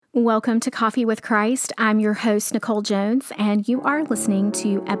Welcome to Coffee with Christ. I'm your host, Nicole Jones, and you are listening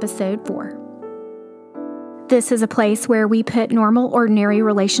to Episode 4. This is a place where we put normal, ordinary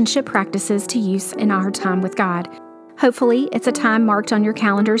relationship practices to use in our time with God. Hopefully, it's a time marked on your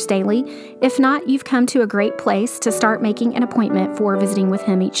calendars daily. If not, you've come to a great place to start making an appointment for visiting with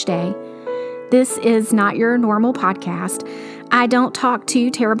Him each day. This is not your normal podcast. I don't talk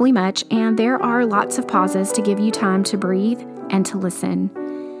too terribly much, and there are lots of pauses to give you time to breathe and to listen.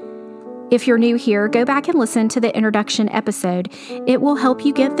 If you're new here, go back and listen to the introduction episode. It will help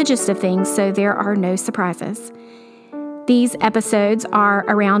you get the gist of things so there are no surprises. These episodes are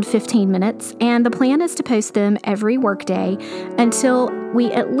around 15 minutes, and the plan is to post them every workday until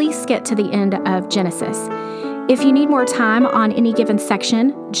we at least get to the end of Genesis. If you need more time on any given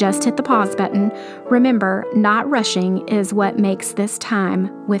section, just hit the pause button. Remember, not rushing is what makes this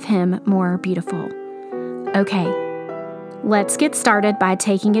time with Him more beautiful. Okay. Let's get started by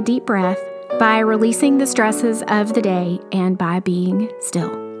taking a deep breath, by releasing the stresses of the day, and by being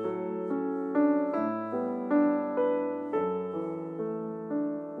still.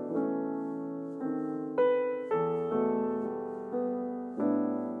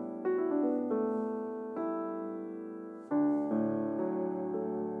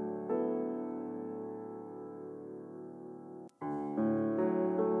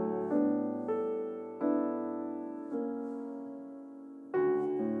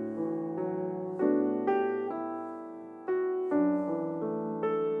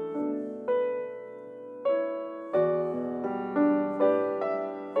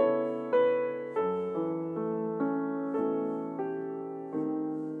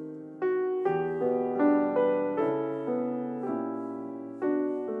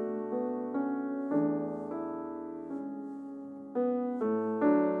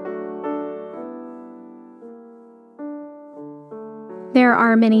 There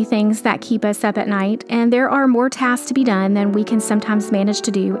are many things that keep us up at night, and there are more tasks to be done than we can sometimes manage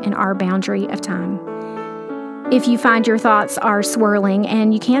to do in our boundary of time. If you find your thoughts are swirling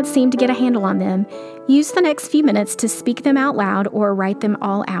and you can't seem to get a handle on them, use the next few minutes to speak them out loud or write them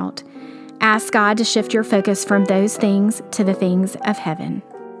all out. Ask God to shift your focus from those things to the things of heaven.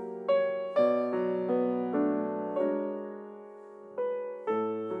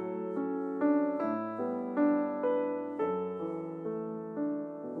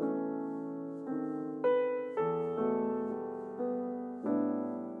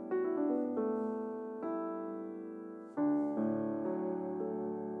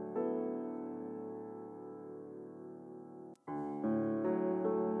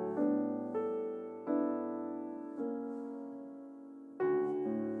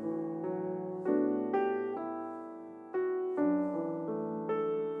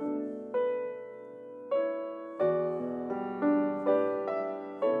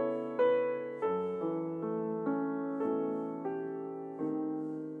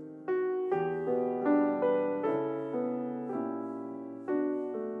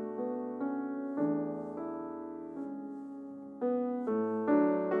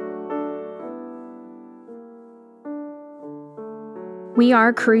 We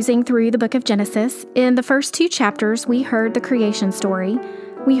are cruising through the book of Genesis. In the first 2 chapters, we heard the creation story.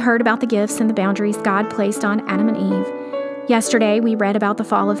 We heard about the gifts and the boundaries God placed on Adam and Eve. Yesterday, we read about the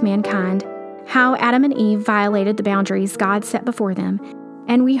fall of mankind, how Adam and Eve violated the boundaries God set before them.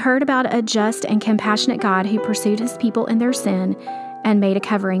 And we heard about a just and compassionate God who pursued His people in their sin and made a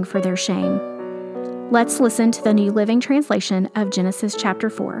covering for their shame. Let's listen to the New Living Translation of Genesis chapter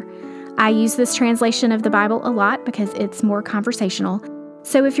 4. I use this translation of the Bible a lot because it's more conversational.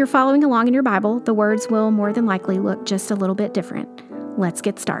 So if you're following along in your Bible, the words will more than likely look just a little bit different. Let's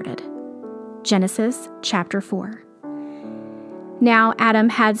get started. Genesis chapter 4. Now Adam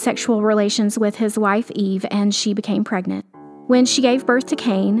had sexual relations with his wife Eve, and she became pregnant. When she gave birth to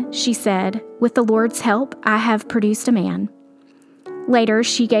Cain, she said, "With the Lord's help, I have produced a man." Later,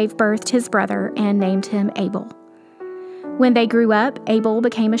 she gave birth to his brother and named him Abel. When they grew up, Abel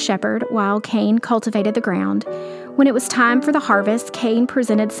became a shepherd while Cain cultivated the ground. When it was time for the harvest, Cain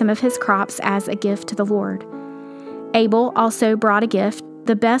presented some of his crops as a gift to the Lord. Abel also brought a gift,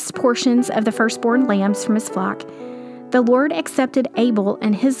 the best portions of the firstborn lambs from his flock. The Lord accepted Abel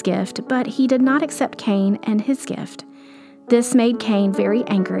and his gift, but He did not accept Cain and his gift. This made Cain very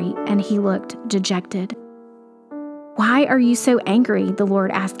angry, and he looked dejected. "Why are you so angry?" the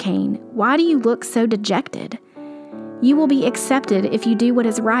Lord asked Cain. "Why do you look so dejected? You will be accepted if you do what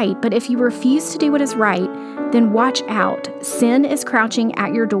is right, but if you refuse to do what is right, then watch out. Sin is crouching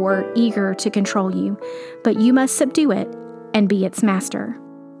at your door, eager to control you, but you must subdue it and be its master."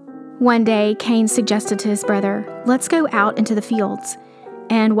 One day, Cain suggested to his brother, "Let's go out into the fields."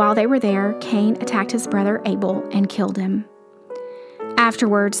 And while they were there, Cain attacked his brother Abel and killed him.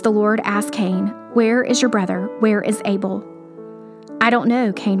 Afterwards, the Lord asked Cain, "Where is your brother? Where is Abel?" "I don't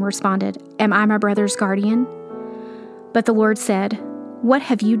know," Cain responded. "Am I my brother's guardian?" But the Lord said, "What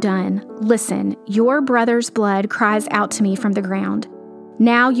have you done? Listen, your brother's blood cries out to me from the ground.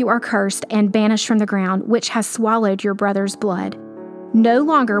 Now you are cursed and banished from the ground, which has swallowed your brother's blood. No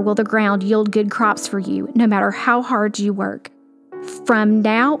longer will the ground yield good crops for you, no matter how hard you work. From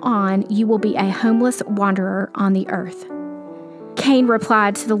now on, you will be a homeless wanderer on the earth." Cain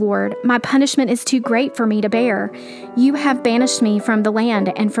replied to the Lord, "My punishment is too great for me to bear. You have banished me from the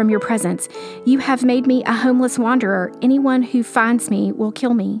land and from your presence. You have made me a homeless wanderer. Anyone who finds me will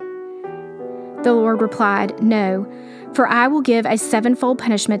kill me." The Lord replied, "No, for I will give a sevenfold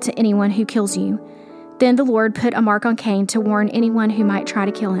punishment to anyone who kills you." Then the Lord put a mark on Cain to warn anyone who might try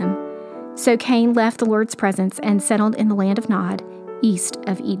to kill him. So Cain left the Lord's presence and settled in the land of Nod, east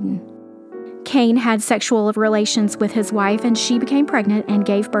of Eden. Cain had sexual relations with his wife, and she became pregnant and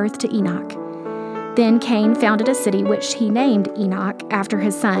gave birth to Enoch. Then Cain founded a city which he named Enoch after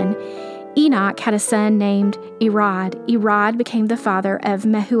his son. Enoch had a son named Irad. Irad became the father of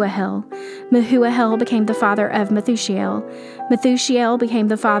Mehujael. Mehujael became the father of Methushael. Methushael became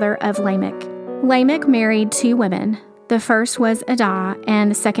the father of Lamech. Lamech married two women. The first was Adah, and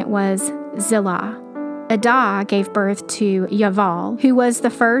the second was Zillah. Adah gave birth to Yaval, who was the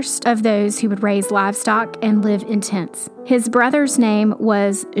first of those who would raise livestock and live in tents. His brother's name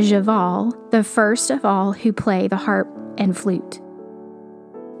was Javal, the first of all who play the harp and flute.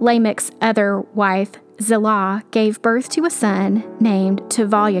 Lamech's other wife, Zillah, gave birth to a son named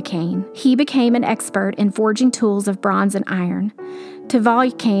Tubal-Cain. He became an expert in forging tools of bronze and iron.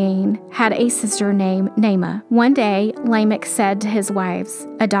 Tubal-Cain had a sister named Naamah. One day, Lamech said to his wives,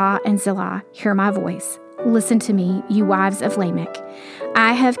 Adah and Zillah, "Hear my voice. Listen to me, you wives of Lamech.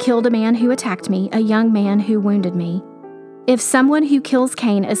 I have killed a man who attacked me, a young man who wounded me. If someone who kills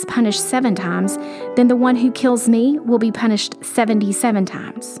Cain is punished 7 times, then the one who kills me will be punished 77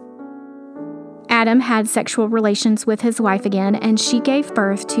 times." Adam had sexual relations with his wife again, and she gave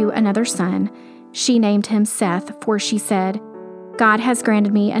birth to another son. She named him Seth, for she said, "God has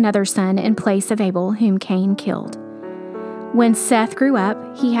granted me another son in place of Abel, whom Cain killed." When Seth grew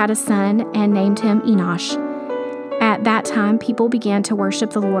up, he had a son and named him Enosh. At that time, people began to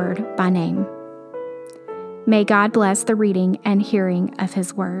worship the Lord by name. May God bless the reading and hearing of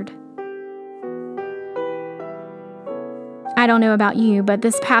His word. I don't know about you, but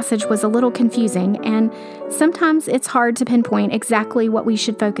this passage was a little confusing, and sometimes it's hard to pinpoint exactly what we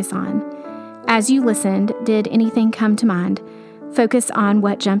should focus on. As you listened, did anything come to mind? Focus on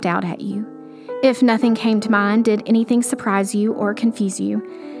what jumped out at you. If nothing came to mind, did anything surprise you or confuse you?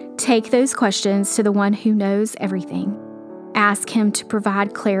 Take those questions to the one who knows everything. Ask Him to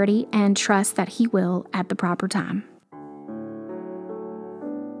provide clarity and trust that He will at the proper time.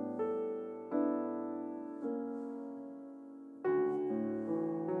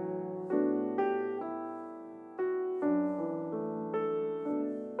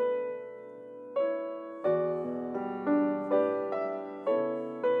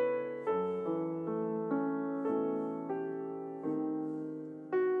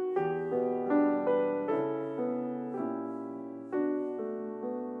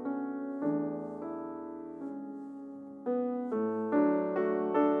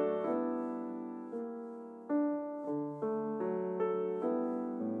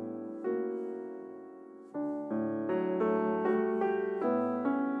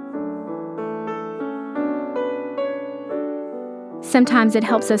 Sometimes it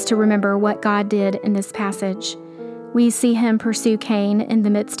helps us to remember what God did in this passage. We see Him pursue Cain in the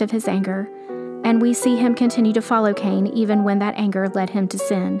midst of his anger, and we see Him continue to follow Cain even when that anger led him to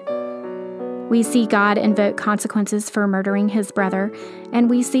sin. We see God invoke consequences for murdering his brother, and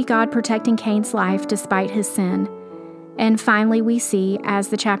we see God protecting Cain's life despite his sin. And finally, we see, as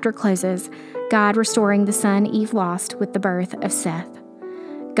the chapter closes, God restoring the son Eve lost with the birth of Seth.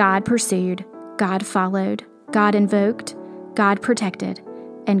 God pursued, God followed, God invoked, God protected,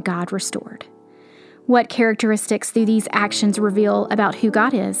 and God restored. What characteristics do these actions reveal about who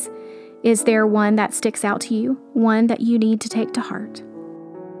God is? Is there one that sticks out to you, one that you need to take to heart?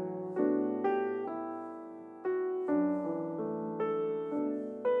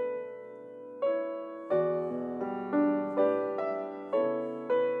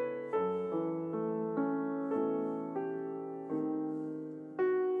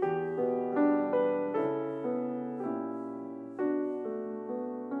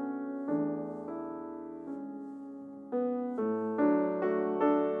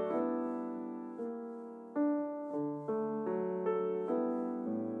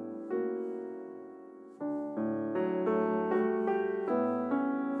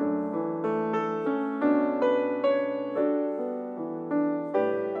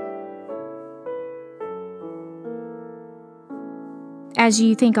 As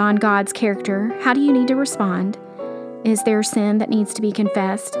you think on God's character, how do you need to respond? Is there sin that needs to be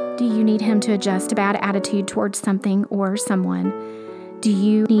confessed? Do you need Him to adjust a bad attitude towards something or someone? Do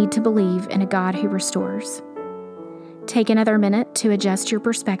you need to believe in a God who restores? Take another minute to adjust your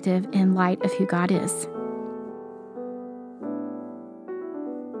perspective in light of who God is.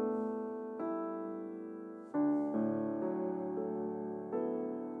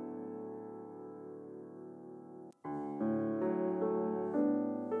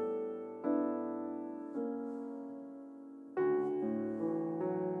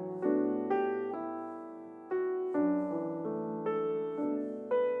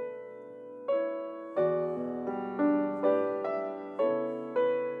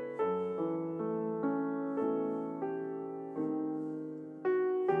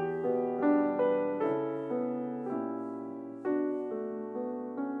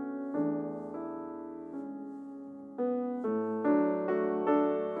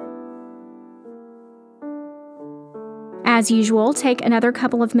 As usual, take another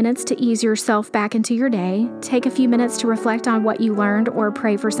couple of minutes to ease yourself back into your day. Take a few minutes to reflect on what you learned or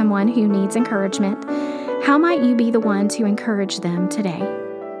pray for someone who needs encouragement. How might you be the one to encourage them today?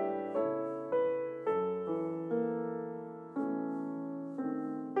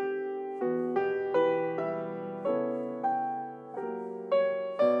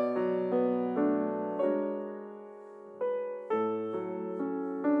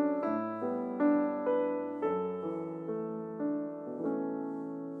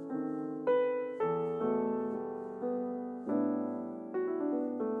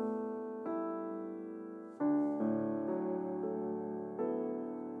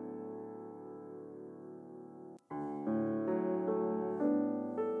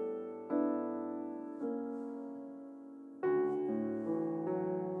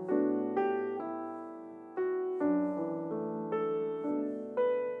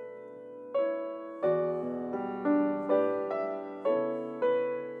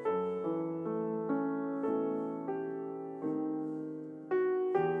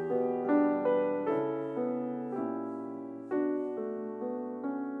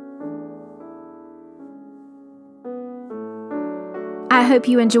 I hope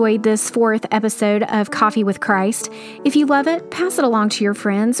you enjoyed this 4th episode of Coffee with Christ. If you love it, pass it along to your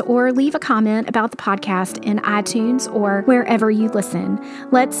friends or leave a comment about the podcast in iTunes or wherever you listen.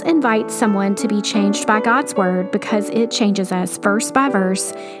 Let's invite someone to be changed by God's Word because it changes us verse by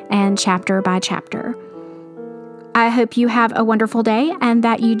verse and chapter by chapter. I hope you have a wonderful day and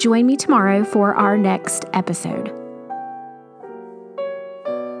that you join me tomorrow for our next episode.